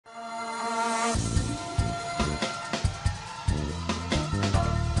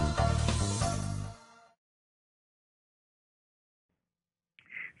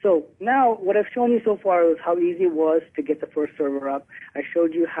So now what I've shown you so far is how easy it was to get the first server up. I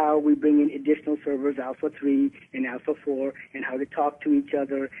showed you how we bring in additional servers, Alpha 3 and Alpha 4, and how they talk to each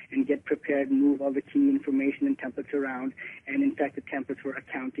other and get prepared and move all the key information and templates around, and in fact the templates for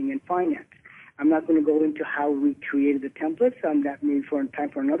accounting and finance. I'm not going to go into how we created the templates. That may be for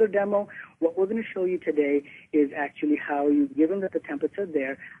time for another demo. What we're going to show you today is actually how you, given that the templates are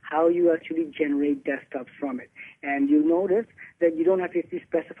there, how you actually generate desktops from it. And you'll notice that you don't have to actually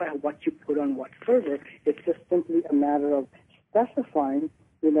specify what you put on what server. It's just simply a matter of specifying,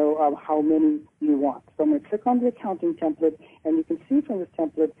 how many you want. So I'm going to click on the accounting template, and you can see from this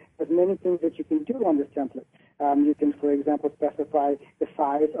template there's many things that you can do on this template. You can, for example, specify the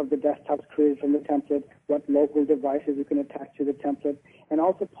size of the desktops created from the template, what local devices you can attach to the template, and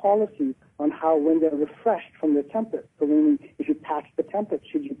also policies on how, when they're refreshed from the template. So if you patch the template,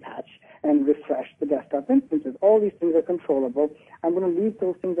 should you patch and refresh the desktop instances? All these things are controllable. I'm going to leave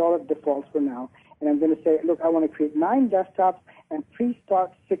those things all at default for now, and I'm going to say, look, I want to create 9 desktops and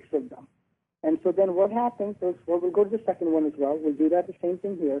pre-start 6 of them. And so then what happens is, well, we'll go to the second one as well. We'll do that the same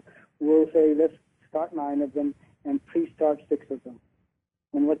thing here. We'll say, let's start 9 of them and pre-start 6 of them.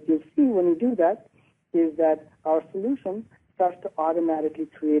 And what you'll see when you do that is that our solution starts to automatically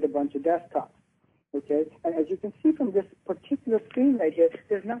create a bunch of desktops. Okay, and as you can see from this particular screen right here,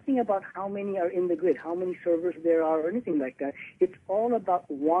 there's nothing about how many are in the grid, how many servers there are, or anything like that. It's all about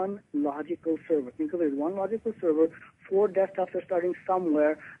one logical server. Think of it as one logical server. 4 desktops are starting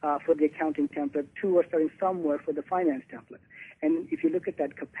somewhere for the accounting template. 2 are starting somewhere for the finance template. And if you look at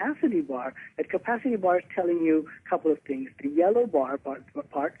that capacity bar is telling you a couple of things. The yellow bar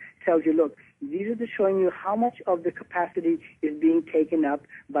part tells you, look, these are just showing you how much of the capacity is being taken up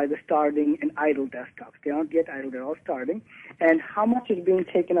by the starting and idle desktops. They aren't yet idle, they're all starting. And how much is being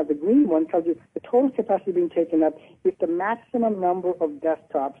taken up, the green one tells you the total capacity being taken up if the maximum number of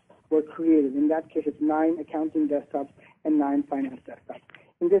desktops were created. In that case, it's 9 accounting desktops and 9 finance desktops.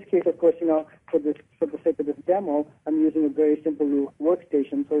 In this case, of course, for the sake of this demo, I'm using a very simple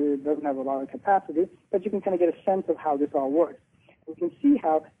workstation, so it doesn't have a lot of capacity, but you can kind of get a sense of how this all works. You can see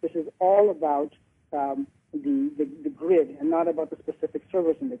how this is all about the grid and not about the specific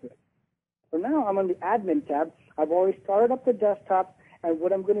servers in the grid. So now I'm on the admin tab. I've already started up the desktop, and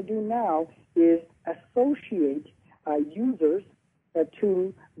what I'm going to do now is associate users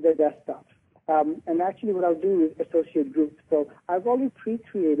to the desktops. And actually what I'll do is associate groups. So I've already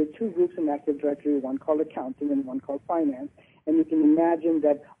pre-created 2 groups in Active Directory, one called accounting and one called finance. And you can imagine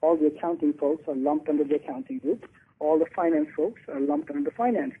that all the accounting folks are lumped under the accounting group. All the finance folks are lumped under the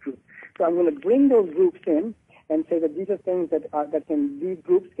finance group. So I'm going to bring those groups in and say that these are things these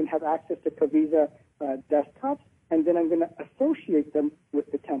groups can have access to Kaviza desktops, and then I'm going to associate them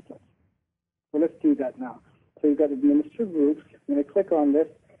with the templates. So let's do that now. So you've got administer groups. I'm going to click on this,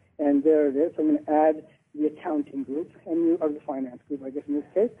 and there it is. So I'm going to add the accounting group, or the finance group, I guess in this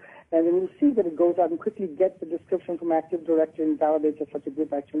case. And then you'll see that it goes out and quickly gets the description from Active Directory and validates that such a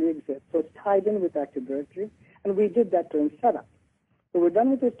group actually exists. So it's tied in with Active Directory, and we did that during setup. So we're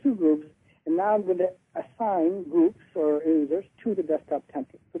done with those 2 groups, and now I'm going to assign groups or users to the desktop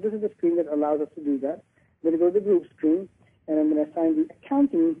template. So this is the screen that allows us to do that. I'm going to go to the group screen, and I'm going to assign the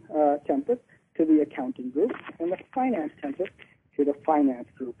accounting template to the accounting group, and the finance template to the finance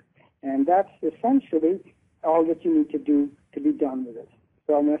group. And that's essentially all that you need to do to be done with it.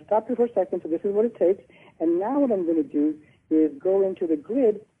 So I'm going to stop you for a second. So this is what it takes. And now what I'm going to do is go into the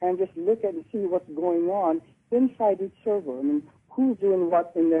grid and just look at and see what's going on inside each server. I mean, who's doing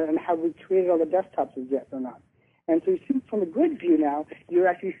what in there, and have we created all the desktops as yet or not? And so you see from the grid view now, you're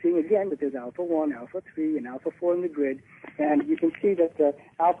actually seeing again that there's Alpha 1, Alpha 3, and Alpha 4 in the grid. And you can see that the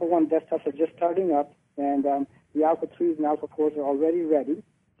Alpha 1 desktops are just starting up, and the Alpha 3s and Alpha 4s are already ready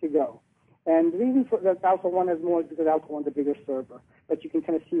to go. And the reason for that Alpha 1 has more is because Alpha 1 is a bigger server, but you can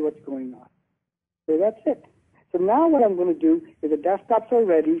kind of see what's going on. So that's it. So now what I'm going to do is the desktops are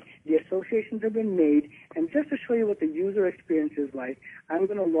ready, the associations have been made, and just to show you what the user experience is like, I'm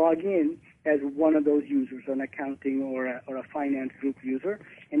going to log in as one of those users, an accounting or a finance group user,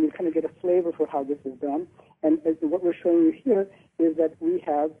 and you kind of get a flavor for how this is done. And what we're showing you here is that we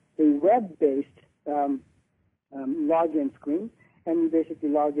have a web-based login screen, and you basically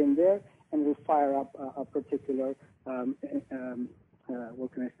log in there, and we'll fire up a particular,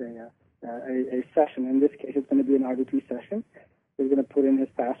 what can I say, a session. In this case, it's going to be an RDP session. So he's going to put in his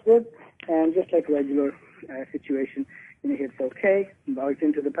password, and just like regular situation, he hits OK, logs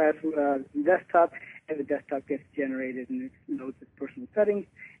into the desktop, and the desktop gets generated, and it loads its personal settings,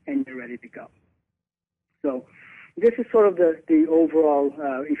 and you're ready to go. So this is sort of the overall,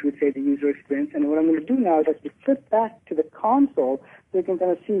 if you would say, the user experience. And what I'm going to do now is actually flip back to the console so you can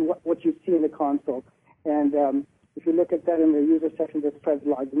kind of see what you see in the console. And if you look at that in the user section, there's Fred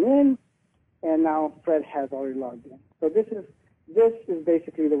logging in, and now Fred has already logged in. So this is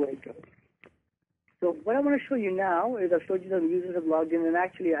basically the way it goes. So what I want to show you now is I've showed you that the users have logged in, and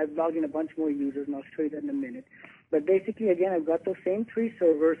actually I've logged in a bunch more users, and I'll show you that in a minute. But basically, again, I've got those same 3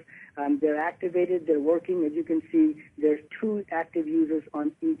 servers. They're activated. They're working. As you can see, there's 2 active users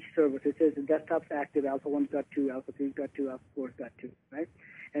on each server. So it says the desktop's active. Alpha 1's got 2, Alpha 3's got 2, Alpha 4's got 2, right?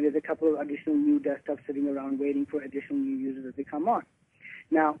 And there's a couple of additional new desktops sitting around waiting for additional new users as they come on.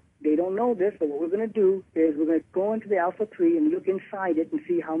 Now, they don't know this, but what we're going to do is we're going to go into the Alpha 3 and look inside it and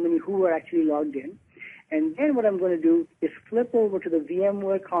see who are actually logged in. And then what I'm going to do is flip over to the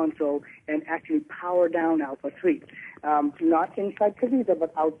VMware console and actually power down Alpha 3. Not inside Kaviza,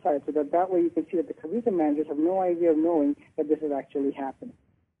 but outside, so that way you can see that the Kaviza managers have no idea of knowing that this is actually happening.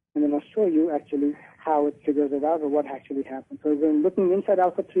 And then I'll show you actually how it figures it out or what actually happens. So we're looking inside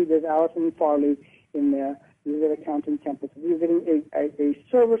Alpha 3, there's Allison and Farley in there. These are accounting templates. We're getting a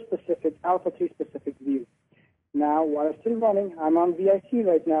server-specific, Alpha 3-specific view. Now, while it's still running, I'm on VIC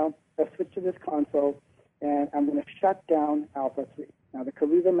right now. I'll switch to this console, and I'm going to shut down Alpha 3. Now, the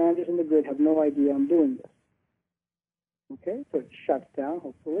Kaviza managers in the grid have no idea I'm doing this. Okay, so it shuts down,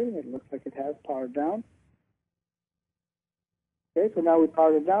 hopefully. It looks like it has powered down. Okay, so now we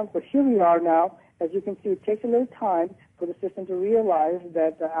powered it down. So here we are now. As you can see, it takes a little time for the system to realize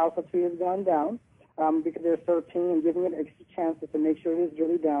that Alpha 3 has gone down because they're sort of pinging and giving it extra chances to make sure it is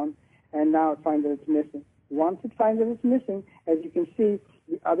really down, and now it finds that it's missing. Once it finds that it's missing, as you can see,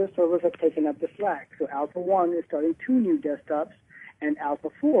 the other servers have taken up the slack. So Alpha 1 is starting 2 new desktops, and Alpha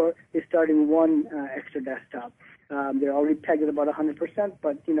 4 is starting 1 extra desktop. They're already pegged at about 100%,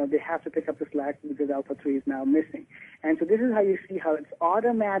 but they have to pick up the slack because Alpha 3 is now missing. And so this is how you see how it's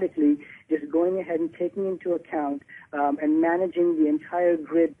automatically just going ahead and taking into account and managing the entire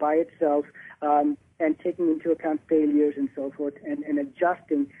grid by itself and taking into account failures and so forth and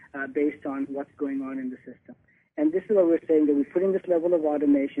adjusting based on what's going on in the system. And this is what we're saying, that we're putting this level of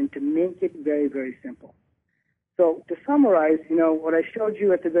automation to make it very, very simple. So to summarize, what I showed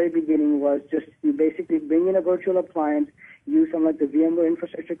you at the very beginning was just you basically bring in a virtual appliance, use something like the VMware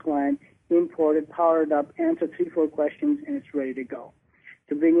infrastructure client, import it, power it up, answer 3-4 questions, and it's ready to go.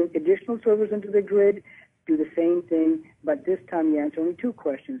 To bring in additional servers into the grid, do the same thing, but this time you answer only 2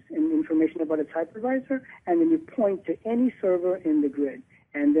 questions, and information about its hypervisor, and then you point to any server in the grid.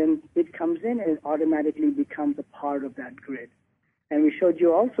 And then it comes in and it automatically becomes a part of that grid. And we showed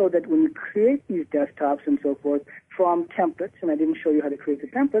you also that when you create these desktops and so forth from templates, and I didn't show you how to create the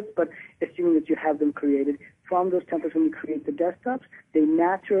templates, but assuming that you have them created, from those templates when you create the desktops, they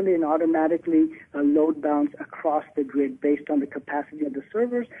naturally and automatically load balance across the grid based on the capacity of the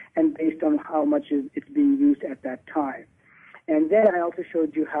servers and based on how much it's being used at that time. And then I also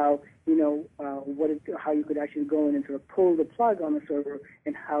showed you how, how you could actually go in and sort of pull the plug on the server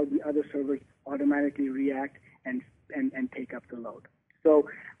and how the other servers automatically react and take up the load. So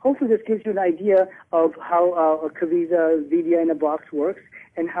hopefully this gives you an idea of how a Kaviza VDI-in-a-box works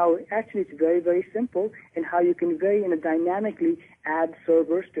and how actually it's very, very simple and how you can very dynamically add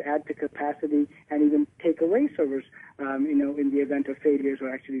servers to add to capacity and even take away servers, in the event of failures or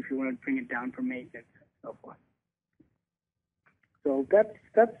actually if you want to bring it down for maintenance and so forth. So that's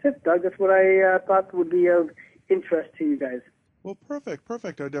it, Doug. That's what I thought would be of interest to you guys. Well, perfect. I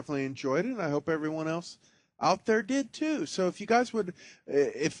definitely enjoyed it, and I hope everyone else out there did too. So if you guys would,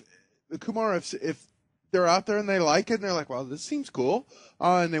 if they're out there and they like it and they're like, well, this seems cool,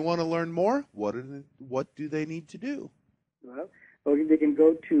 and they want to learn more, what do they need to do? Well, they can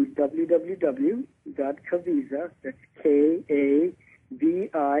go to www.kaviza, that's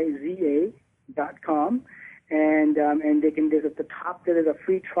Kaviza.com, and they can, there's at the top there is a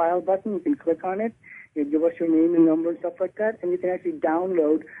free trial button. You can click on it. You give us your name and number and stuff like that, and you can actually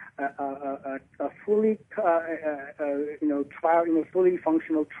download a fully fully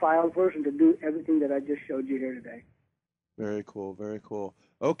functional trial version to do everything that I just showed you here today. Very cool, very cool.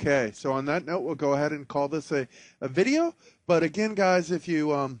 Okay, so on that note, we'll go ahead and call this a video. But again, guys, if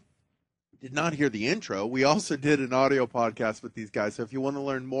you did not hear the intro, we also did an audio podcast with these guys. So if you want to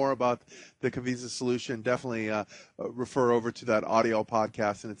learn more about the Kaviza solution, definitely refer over to that audio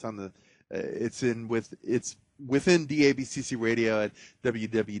podcast, and it's on the it's within DABCC Radio at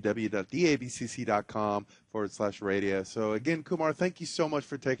www.dabcc.com/radio. So again, Kumar, thank you so much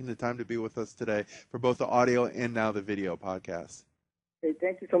for taking the time to be with us today for both the audio and now the video podcast. Hey,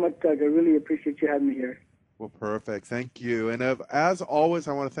 thank you so much, Doug. I really appreciate you having me here. Well, perfect. Thank you. And as always,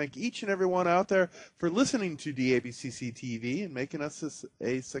 I want to thank each and every one out there for listening to DABCC TV and making us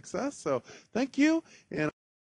a success. So thank you. And